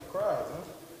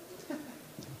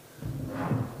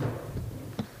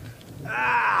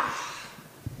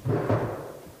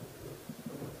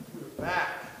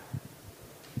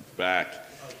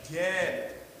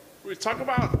talk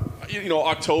about,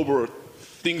 October.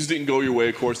 Things didn't go your way,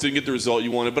 of course, didn't get the result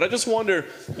you wanted. But I just wonder,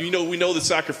 we know the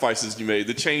sacrifices you made,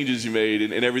 the changes you made,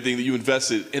 and everything that you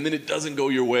invested, and then it doesn't go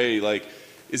your way. Like,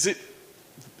 is it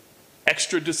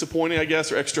extra disappointing, I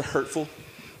guess, or extra hurtful?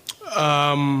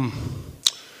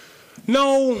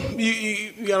 No,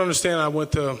 you got to understand, I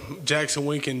went to Jackson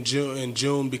Wink in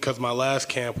June because my last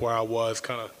camp where I was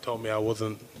kind of told me I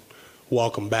wasn't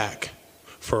welcome back,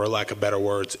 for lack of better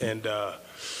words. And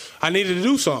I needed to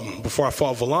do something before I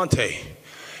fought Villante.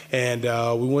 And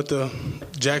we went to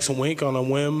Jackson Wink on a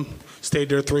whim, stayed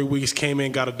there 3 weeks, came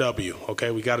in, got a W.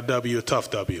 Okay, we got a W, a tough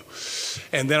W.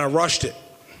 And then I rushed it.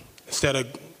 Instead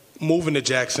of moving to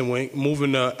Jackson Wink,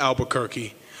 moving to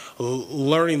Albuquerque,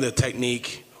 learning the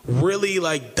technique, really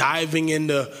like diving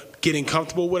into getting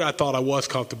comfortable with it. I thought I was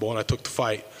comfortable, and I took the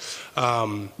fight.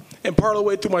 And part of the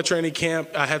way through my training camp,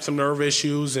 I had some nerve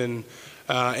issues, and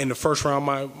in the first round,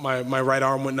 my right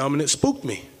arm went numb, and it spooked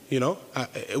me.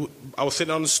 I was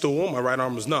sitting on the stool, my right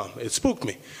arm was numb. It spooked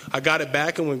me. I got it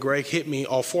back, and when Greg hit me,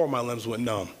 all four of my limbs went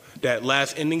numb. That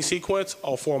last ending sequence,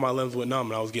 all four of my limbs went numb,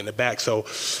 and I was getting it back. So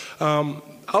I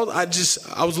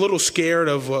was a little scared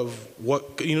of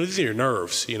what, these are your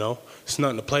nerves, It's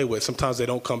nothing to play with. Sometimes they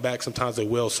don't come back, sometimes they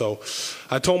will. So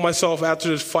I told myself after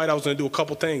this fight I was going to do a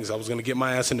couple things. I was going to get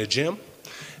my ass in the gym,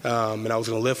 and I was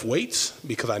going to lift weights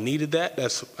because I needed that.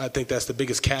 I think that's the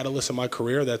biggest catalyst in my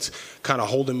career that's kind of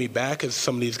holding me back, as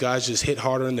some of these guys just hit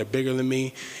harder and they're bigger than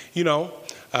me, So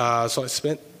I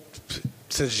spent,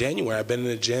 since January, I've been in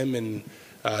the gym and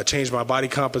changed my body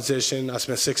composition. I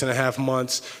spent 6.5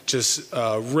 months just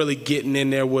really getting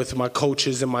in there with my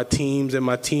coaches and my teams and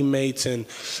my teammates, and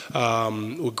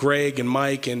with Greg and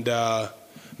Mike. And,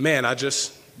 man, I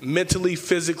just mentally,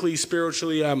 physically,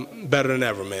 spiritually, I'm better than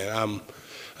ever, man.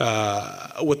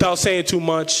 Without saying too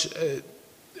much,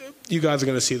 you guys are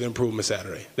going to see the improvement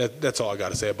Saturday. That's all I got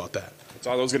to say about that. So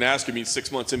I was going to ask you,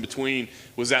 6 months in between,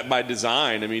 was that by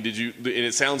design? Did you, and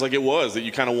it sounds like it was, that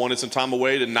you kind of wanted some time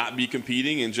away to not be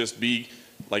competing and just be,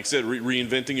 like I said,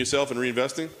 reinventing yourself and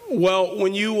reinvesting? Well,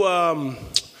 when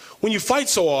you fight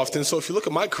so often, so if you look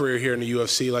at my career here in the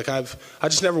UFC, like I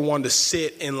just never wanted to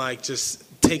sit and just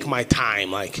take my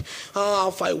time. I'll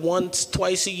fight once,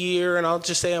 twice a year, and I'll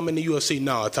just say I'm in the UFC.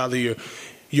 No, it's either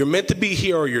you're meant to be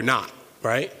here or you're not,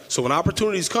 right? So when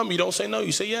opportunities come, you don't say no,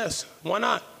 you say yes. Why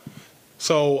not?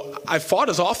 So I fought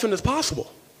as often as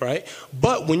possible, right?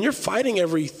 But when you're fighting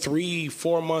every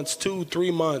 3-4 months,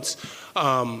 2-3 months,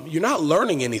 you're not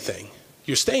learning anything.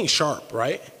 You're staying sharp,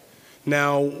 right?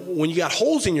 Now, when you got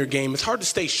holes in your game, it's hard to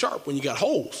stay sharp when you got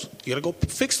holes. You got to go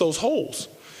fix those holes.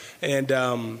 And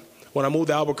when I moved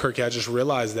to Albuquerque, I just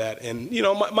realized that. And,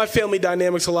 my family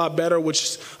dynamic's a lot better,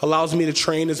 which allows me to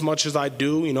train as much as I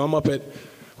do.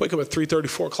 Wake up at 3:30,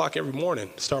 4 o'clock every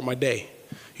morning to start my day.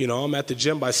 I'm at the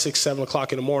gym by 6, 7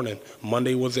 o'clock in the morning,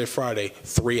 Monday, Wednesday, Friday,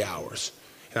 3 hours.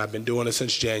 And I've been doing it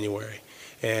since January.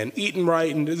 And eating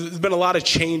right, and there's been a lot of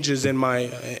changes in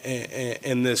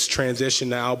in this transition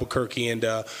to Albuquerque, and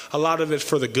a lot of it's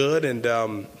for the good. And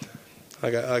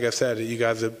like I said, you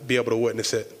guys will be able to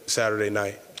witness it Saturday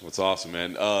night. That's awesome,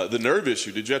 man. The nerve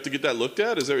issue, did you have to get that looked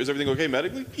at? Is everything okay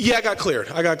medically? Yeah, I got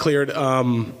cleared.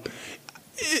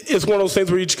 It's one of those things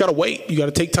where you just got to wait. You got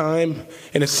to take time.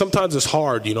 And sometimes it's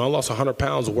hard. I lost 100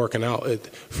 pounds working out.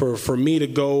 For me,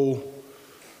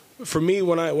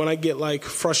 when I get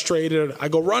frustrated, I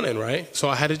go running, right? So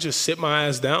I had to just sit my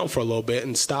ass down for a little bit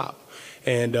and stop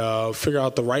and figure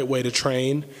out the right way to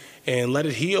train and let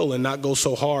it heal and not go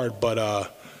so hard.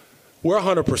 But we're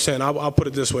 100%. I'll put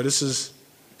it this way. It's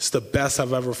the best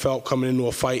I've ever felt coming into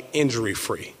a fight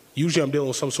injury-free. Usually I'm dealing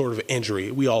with some sort of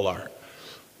injury. We all are.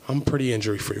 I'm pretty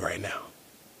injury-free right now.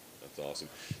 That's awesome.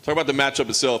 Talk about the matchup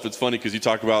itself. It's funny because you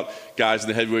talk about guys in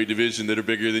the heavyweight division that are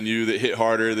bigger than you, that hit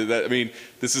harder.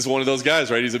 This is one of those guys,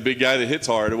 right? He's a big guy that hits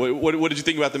hard. What did you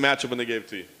think about the matchup when they gave it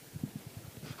to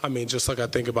you? Just like I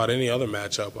think about any other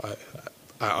matchup,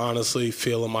 I honestly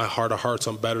feel in my heart of hearts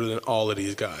I'm better than all of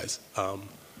these guys.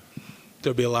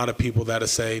 There'll be a lot of people that'll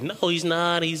say, no, he's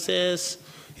not, he's this.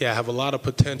 Yeah, I have a lot of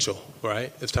potential,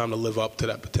 right? It's time to live up to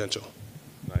that potential.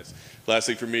 Nice. Last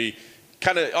thing for me,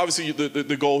 kind of obviously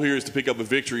the goal here is to pick up a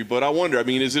victory, but I wonder,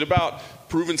 is it about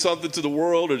proving something to the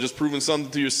world or just proving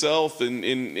something to yourself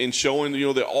and showing,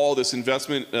 that all this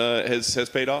investment has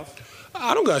paid off?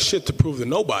 I don't got shit to prove to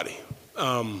nobody.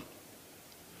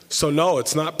 So no,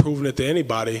 it's not proving it to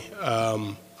anybody.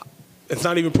 It's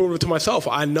not even proving it to myself.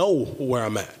 I know where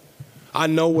I'm at. I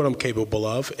know what I'm capable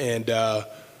of, and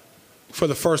for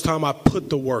the first time, I put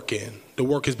the work in. The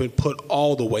work has been put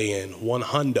all the way in,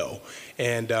 100.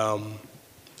 And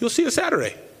you'll see it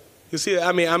Saturday. You'll see it.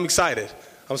 I'm excited.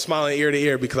 I'm smiling ear to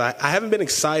ear because I haven't been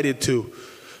excited to.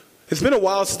 It's been a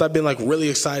while since I've been like really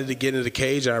excited to get into the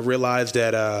cage, and I realized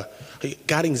that I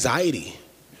got anxiety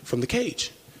from the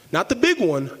cage. Not the big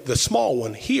one, the small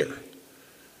one here,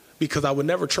 because I would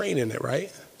never train in it,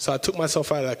 right? So I took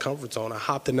myself out of that comfort zone. I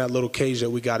hopped in that little cage that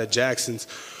we got at Jackson's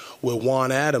with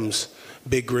Juan Adams,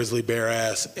 big grizzly bear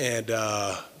ass, and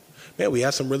man, we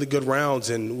had some really good rounds,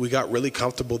 and we got really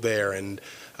comfortable there, and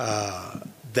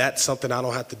that's something I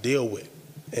don't have to deal with.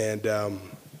 And I'm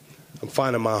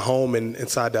finding my home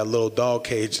inside that little dog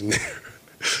cage in there.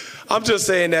 I'm just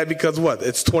saying that because what?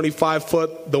 It's 25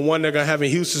 foot. The one they're going to have in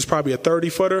Houston is probably a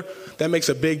 30-footer. That makes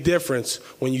a big difference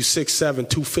when you 6'7",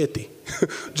 250.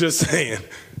 Just saying.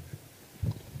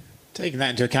 Taking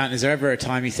that into account, is there ever a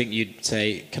time you think you'd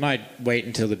say, can I wait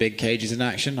until the big cage is in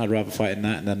action? I'd rather fight in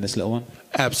that than this little one.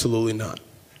 Absolutely not.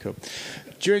 Cool.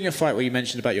 During your fight where you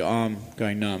mentioned about your arm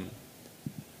going numb,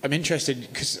 I'm interested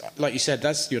because, like you said,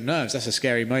 that's your nerves. That's a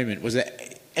scary moment. Was there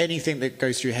anything that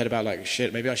goes through your head about, like,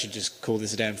 shit, maybe I should just call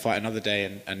this a day and fight another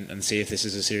day and see if this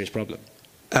is a serious problem?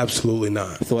 Absolutely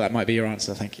not. I thought that might be your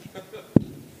answer. Thank you.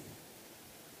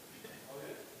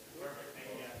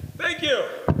 Thank you.